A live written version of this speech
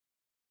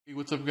Hey,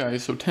 what's up,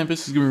 guys? So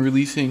Tempest is going to be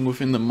releasing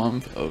within the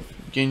month of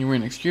January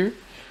next year.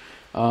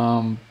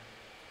 Um,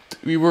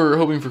 we were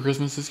hoping for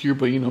Christmas this year,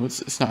 but you know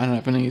it's not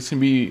happening. It's going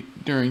to be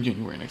during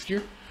January next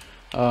year.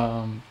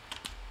 Um,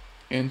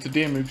 and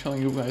today I'm going to be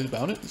telling you guys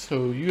about it.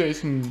 So you guys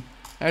can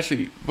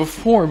actually,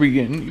 before we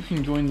begin, you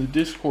can join the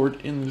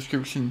Discord in the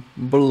description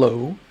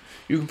below.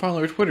 You can follow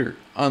our Twitter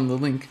on the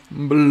link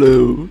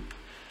below.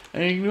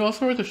 And you can do all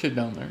sorts of shit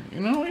down there. You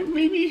know,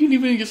 maybe you can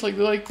even just like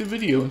the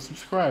video and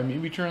subscribe.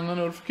 Maybe turn on the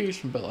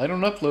notification bell. I don't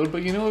upload,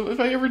 but you know,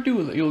 if I ever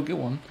do, you'll get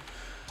one.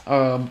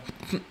 I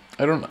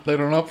don't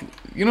up.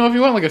 You know, if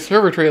you want like a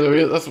server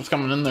trailer, that's what's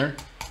coming in there.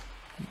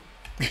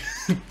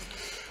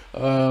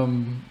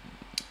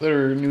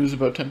 There are news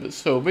about Tempest.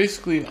 So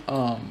basically,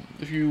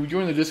 if you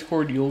join the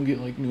Discord, you'll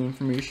get like new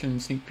information,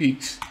 sneak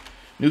peeks,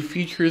 new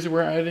features that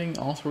we're adding,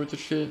 all sorts of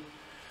shit.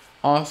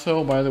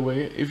 Also, by the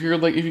way, if you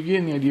get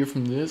any idea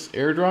from this,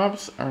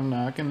 airdrops are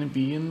not going to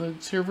be in the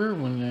server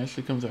when it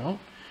actually comes out.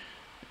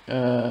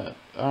 I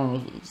don't know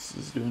what this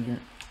is doing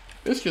here.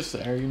 It's just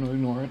there, you know,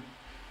 ignore it.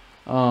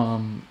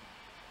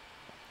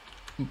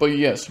 But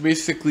yes,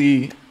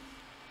 basically,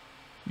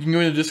 you can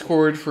go to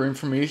Discord for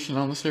information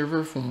on the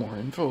server for more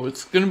info.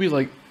 It's gonna be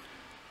like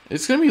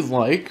real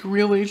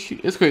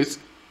HTF. It's great.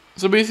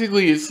 So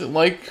basically, it's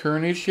like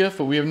current HTF,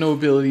 but we have no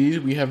abilities,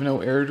 we have no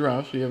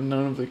airdrops, we have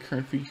none of the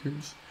current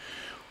features.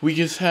 We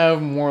just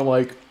have more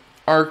like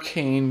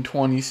arcane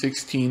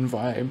 2016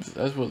 vibes.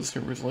 That's what the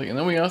server's like. And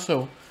then we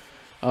also,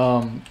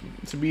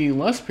 to be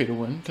less pay to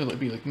win, to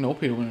be like no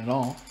pay to win at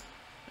all,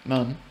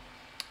 none.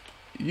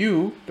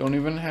 You don't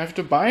even have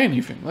to buy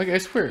anything. Like I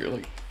swear,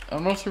 like I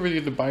don't know if servers you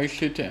have to buy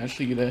shit to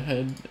actually get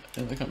ahead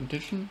in the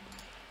competition.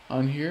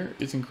 On here,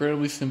 it's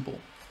incredibly simple.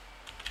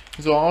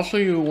 So I'll show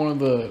you one of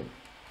the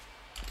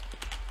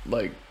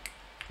like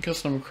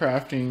custom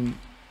crafting.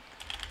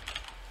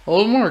 A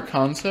little more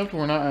concept.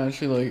 We're not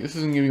actually like, this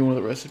isn't gonna be one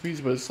of the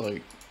recipes, but it's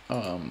like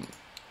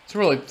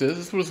sort of like this.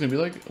 This is what it's gonna be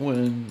like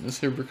when the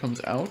server comes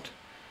out.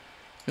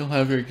 You'll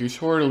have your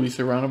sword, it'll be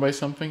surrounded by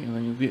something, and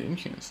then you'll get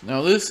enchants.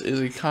 Now this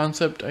is a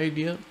concept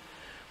idea.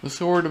 The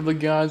sword of the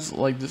gods,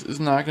 like this, is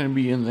not gonna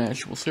be in the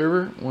actual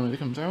server when it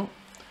comes out.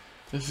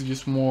 This is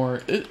just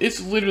more,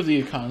 it's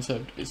literally a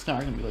concept. It's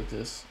not gonna be like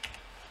this.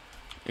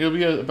 It'll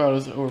be about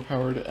as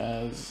overpowered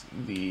as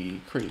the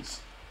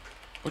crates.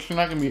 Which are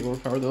not going to be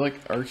overpowered, they're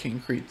like arcane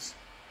crates.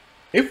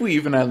 If we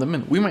even add them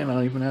in. We might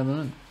not even add them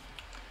in.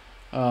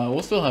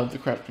 We'll still have the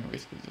crafting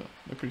recipes though.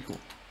 They're pretty cool.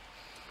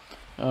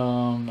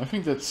 I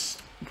think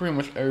that's pretty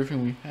much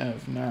everything we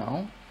have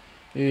now.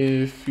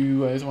 If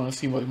you guys want to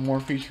see like more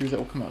features that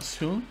will come out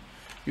soon,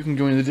 you can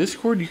join the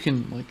Discord. You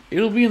can, like,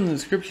 it'll be in the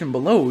description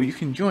below. You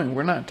can join.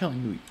 We're not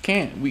telling you you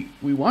can't.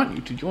 We want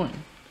you to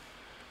join.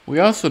 We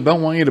also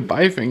don't want you to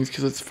buy things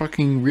because it's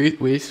fucking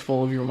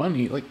wasteful of your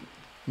money. Like,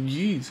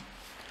 jeez.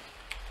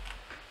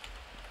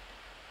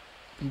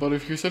 But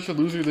if you're such a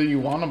loser that you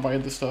want to buy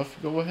the stuff,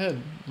 go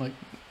ahead. Like,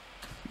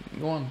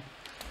 go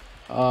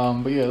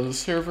on. But yeah, the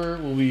server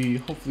will be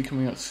hopefully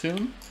coming out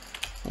soon.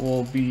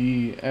 We'll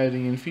be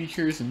adding in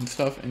features and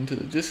stuff into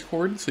the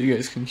Discord, so you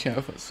guys can chat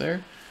with us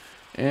there.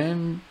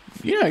 And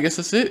yeah, I guess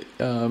that's it.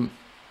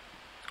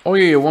 Oh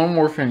yeah, one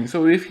more thing.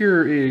 So if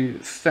you're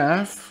a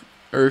staff,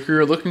 or if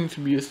you're looking to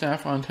be a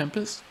staff on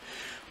Tempest,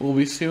 we'll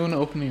be soon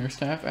opening our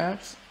staff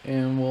apps,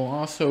 and we'll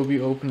also be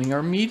opening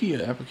our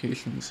media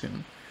application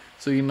soon.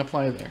 So you can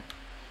apply there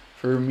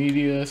for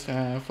media,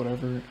 staff,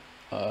 whatever.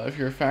 If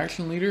you're a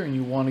faction leader and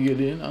you want to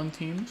get in on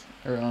teams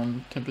or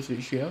on Tempest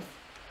HTF,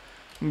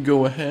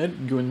 go ahead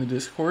and join the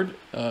Discord.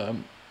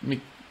 DM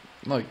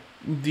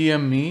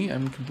me.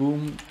 I'm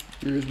Kaboom.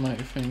 Here's my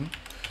thing.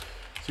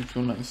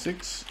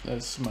 6196.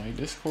 That's my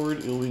Discord.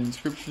 It'll be in the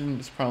description.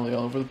 It's probably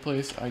all over the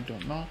place. I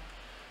don't know.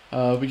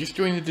 But just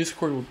join the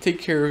Discord. We'll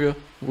take care of you.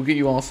 We'll get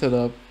you all set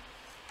up.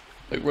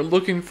 Like, we're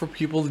looking for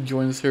people to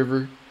join the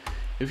server.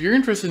 If you're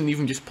interested in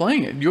even just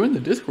playing it, join the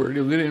Discord.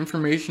 You'll get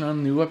information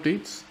on new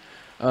updates,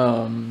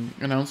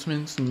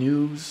 announcements,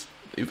 news,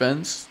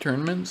 events,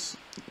 tournaments,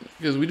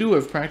 because we do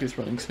have practice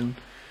running soon.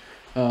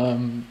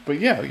 But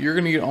yeah, you're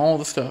going to get all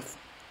the stuff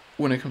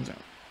when it comes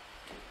out.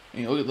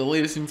 And you'll get the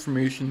latest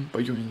information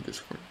by joining the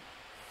Discord.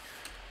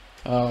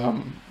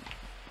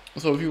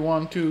 So if you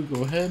want to,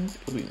 go ahead.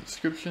 It'll be in the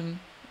description.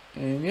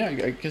 And yeah,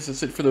 I guess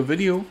that's it for the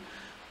video.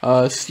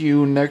 See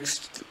you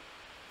next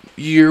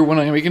year when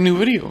I make a new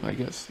video, I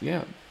guess.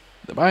 Yeah.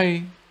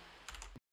 Bye.